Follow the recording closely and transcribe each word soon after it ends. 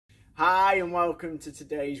Hi and welcome to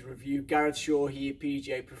today's review. Gareth Shaw here,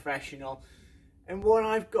 PGA professional. And what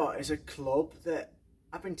I've got is a club that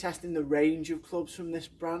I've been testing the range of clubs from this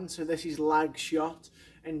brand. So this is Lag Shot,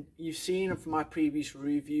 and you've seen it from my previous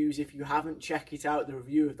reviews. If you haven't, check it out, the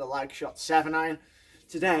review of the Lag Shot 7-iron.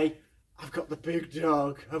 Today, I've got the big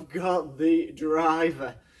dog. I've got the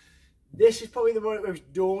driver. This is probably the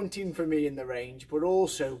most daunting for me in the range, but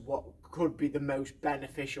also what could be the most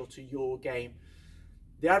beneficial to your game.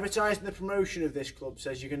 The advertising, the promotion of this club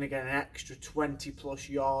says you're going to get an extra 20 plus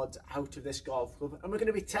yards out of this golf club, and we're going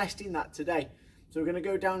to be testing that today. So we're going to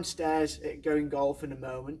go downstairs at Going Golf in a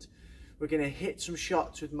moment. We're going to hit some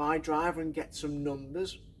shots with my driver and get some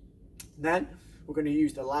numbers. Then we're going to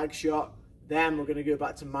use the Lag Shot. Then we're going to go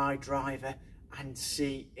back to my driver and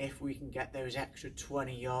see if we can get those extra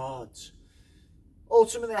 20 yards.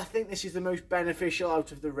 Ultimately, I think this is the most beneficial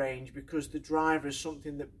out of the range because the driver is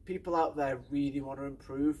something that people out there really want to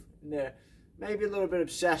improve. And they're maybe a little bit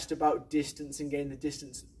obsessed about distance and getting the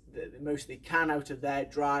distance the most they can out of their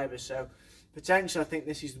driver. So potentially, I think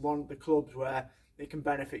this is one of the clubs where it can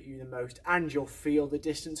benefit you the most, and you'll feel the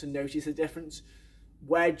distance and notice the difference.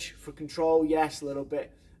 Wedge for control, yes, a little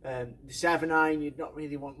bit. The 7-iron, you'd not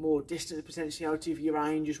really want more distance potentially out of your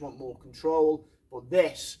iron, just want more control. But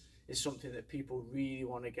this is something that people really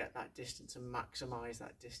want to get that distance and maximise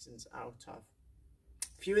that distance out of.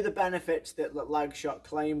 A few of the benefits that Lag Shot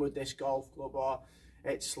claim with this golf club are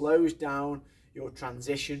it slows down your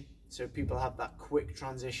transition. So people have that quick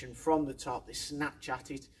transition from the top, they snatch at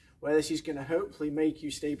it, where this is going to hopefully make you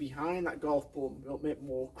stay behind that golf ball a bit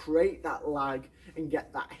more, create that lag and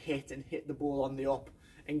get that hit and hit the ball on the up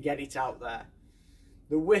and get it out there.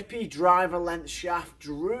 The Whippy driver length shaft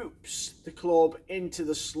droops the club into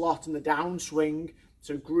the slot and the downswing,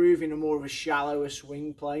 so grooving a more of a shallower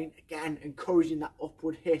swing plane. Again, encouraging that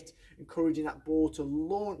upward hit, encouraging that ball to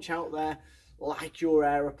launch out there like your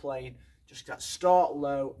aeroplane. Just that start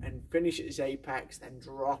low and finish at its apex, then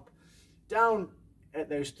drop down at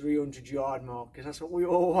those 300-yard markers. That's what we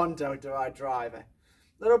all want out of our driver.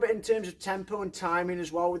 A little bit in terms of tempo and timing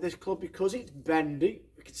as well with this club, because it's bendy.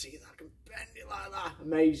 You can see that I can bend it like that.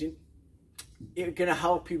 Amazing. It's going to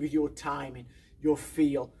help you with your timing, your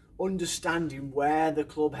feel, understanding where the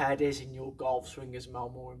club head is in your golf swing as well,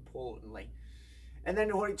 more importantly. And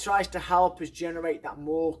then what it tries to help is generate that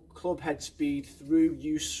more club head speed through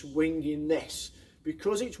you swinging this.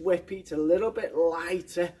 Because it's whippy, it's a little bit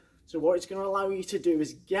lighter. So what it's going to allow you to do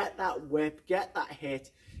is get that whip, get that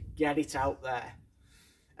hit, get it out there.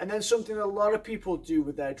 And then something a lot of people do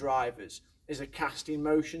with their drivers is a casting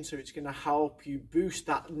motion. So it's going to help you boost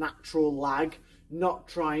that natural lag, not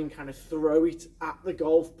try and kind of throw it at the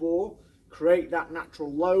golf ball. Create that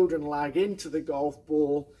natural load and lag into the golf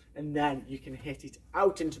ball, and then you can hit it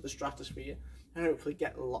out into the stratosphere and hopefully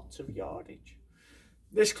get lots of yardage.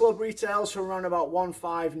 This club retails for around about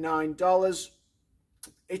 $159.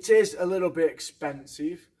 It is a little bit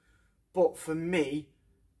expensive, but for me,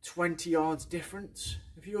 20 yards difference.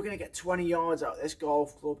 If you're going to get 20 yards out of this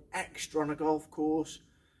golf club extra on a golf course,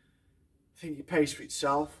 I think it pays for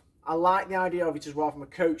itself. I like the idea of it as well from a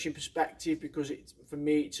coaching perspective, because for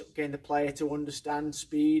me it's getting the player to understand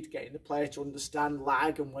speed, getting the player to understand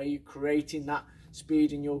lag and where you're creating that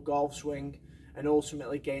speed in your golf swing, and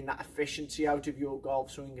ultimately getting that efficiency out of your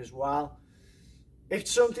golf swing as well. If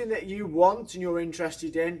it's something that you want and you're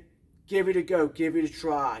interested in, give it a go, give it a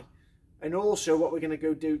try. And also what we're going to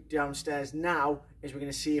go do downstairs now is we're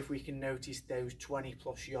going to see if we can notice those 20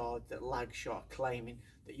 plus yards that Lag Shot claiming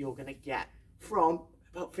that you're going to get from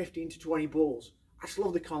about 15 to 20 balls. I just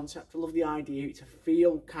love the concept, I love the idea. It's a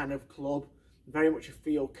feel kind of club, very much a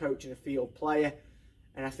field coach and a field player.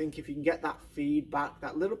 And I think if you can get that feedback,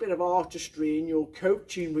 that little bit of artistry in your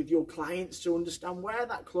coaching with your clients to understand where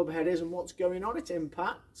that club head is and what's going on at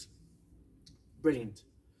impact, brilliant.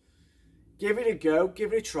 Give it a go,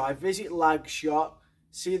 give it a try, visit Lag Shot,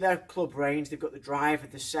 see their club range. They've got the driver,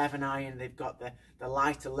 the 7-iron, they've got the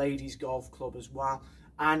lighter ladies golf club as well,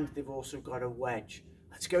 and they've also got a wedge.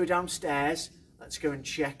 Let's go downstairs, let's go and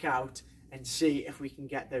check out and see if we can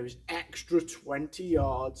get those extra 20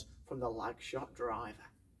 yards from the Lag Shot driver.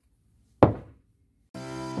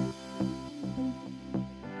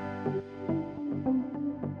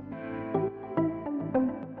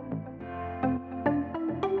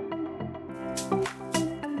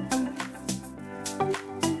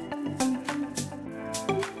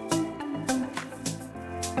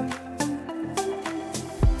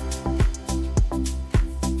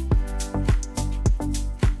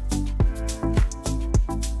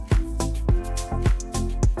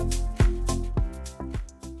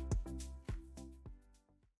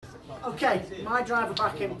 my driver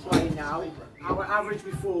back in play now. Our average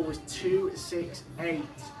before was 268.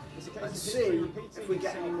 Let's see if we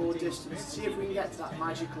get any more distance, see if we can get to that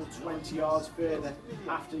magical 20 yards further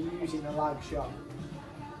after using the lag shot.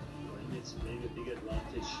 It's maybe a big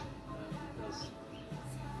advantage because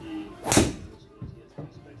he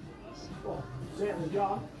expect from us. Oh, certainly,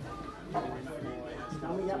 John.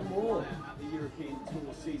 Can we get more? The European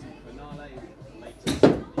Tour season finale, latest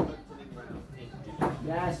opening round in July.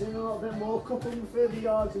 Yeah, seeing a little bit more, couple further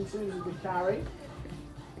yards in terms of the carry.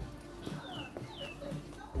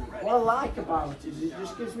 What I like about it is it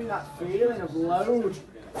just gives me that feeling of load.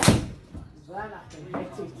 Then I can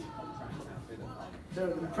hit it. So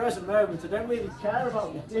at the present moment, I don't really care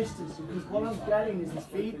about the distance because what I'm getting is the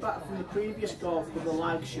feedback from the previous golf with the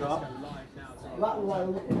lag shot. That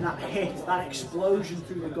load and that hit, that explosion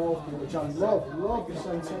through the golf ball, which I love the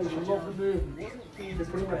sensation, love the movement. They're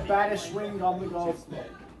putting a better swing on the golf ball.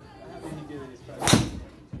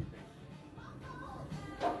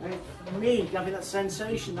 And for me, having that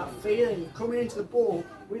sensation, that feeling of coming into the ball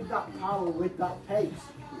with that power, with that pace.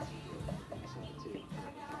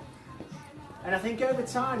 And I think over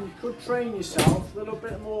time you could train yourself a little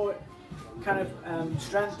bit more kind of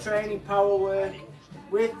strength training, power work,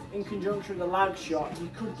 with in conjunction with the lag shot, you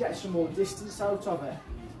could get some more distance out of it.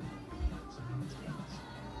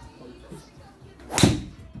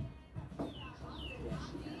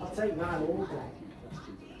 I'll take that all day.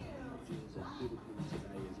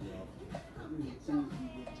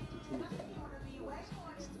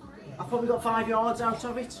 I've probably got 5 yards out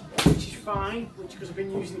of it, which is fine, because I've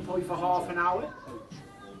been using it probably for half an hour.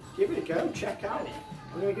 Give it a go, check out.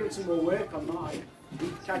 I'm going to give it some more work on mine.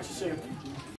 Catch you soon.